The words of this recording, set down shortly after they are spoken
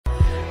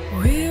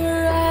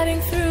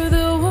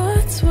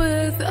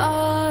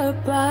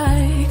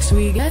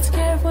We got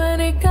scared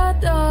when it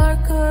got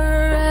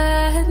darker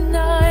at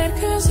night,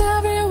 'cause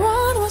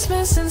everyone was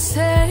missing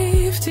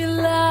safety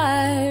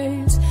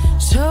lights.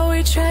 So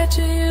we tried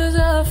to use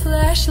a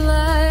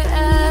flashlight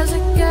as a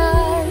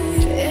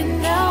guide.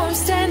 And now I'm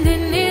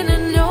standing in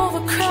an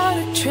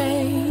overcrowded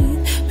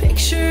train,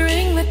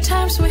 picturing the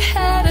times we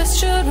had as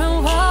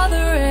children while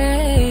the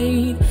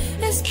rain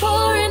is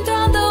pouring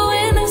down the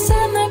windows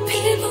and the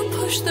people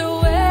push their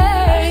way.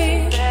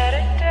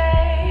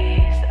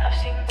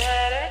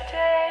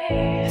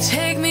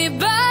 Take me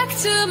back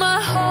to my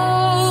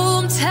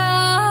hometown.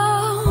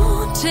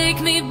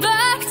 Take me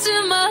back to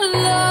my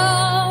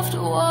loved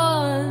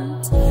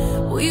ones.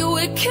 We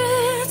were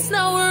kids,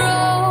 now we're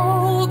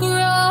all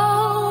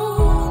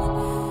grown.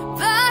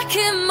 Back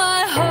in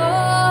my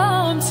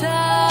hometown.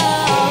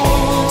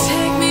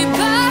 Take me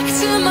back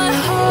to my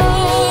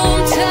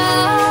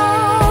hometown.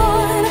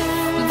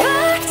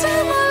 Back to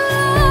my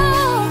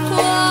loved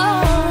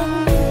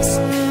ones.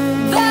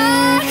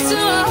 Back to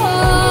my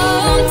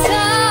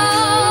hometown.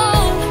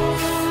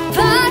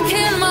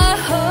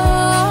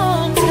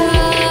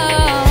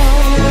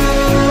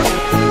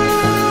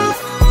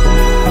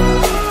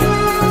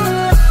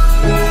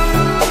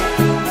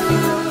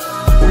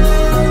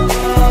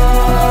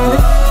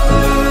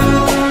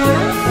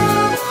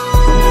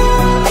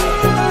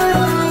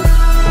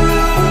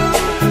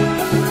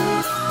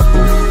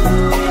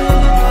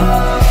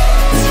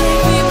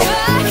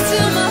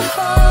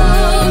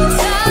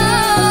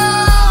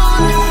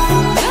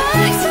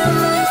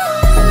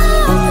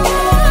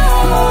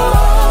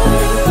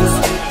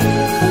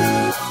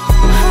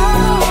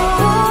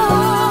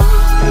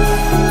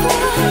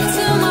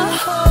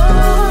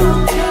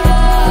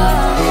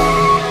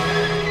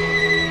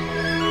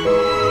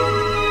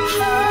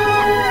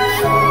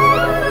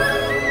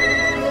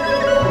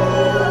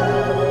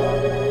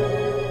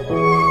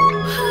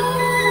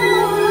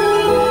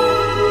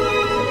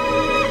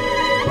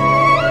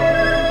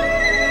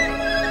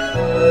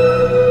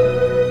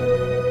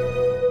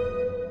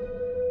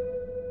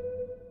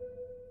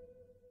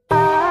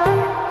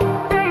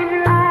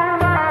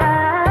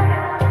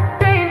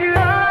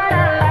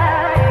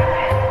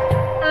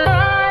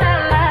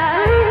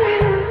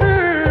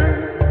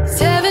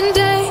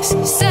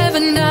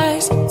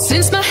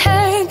 Since my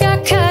hair got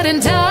cut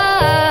and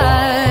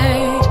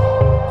dyed,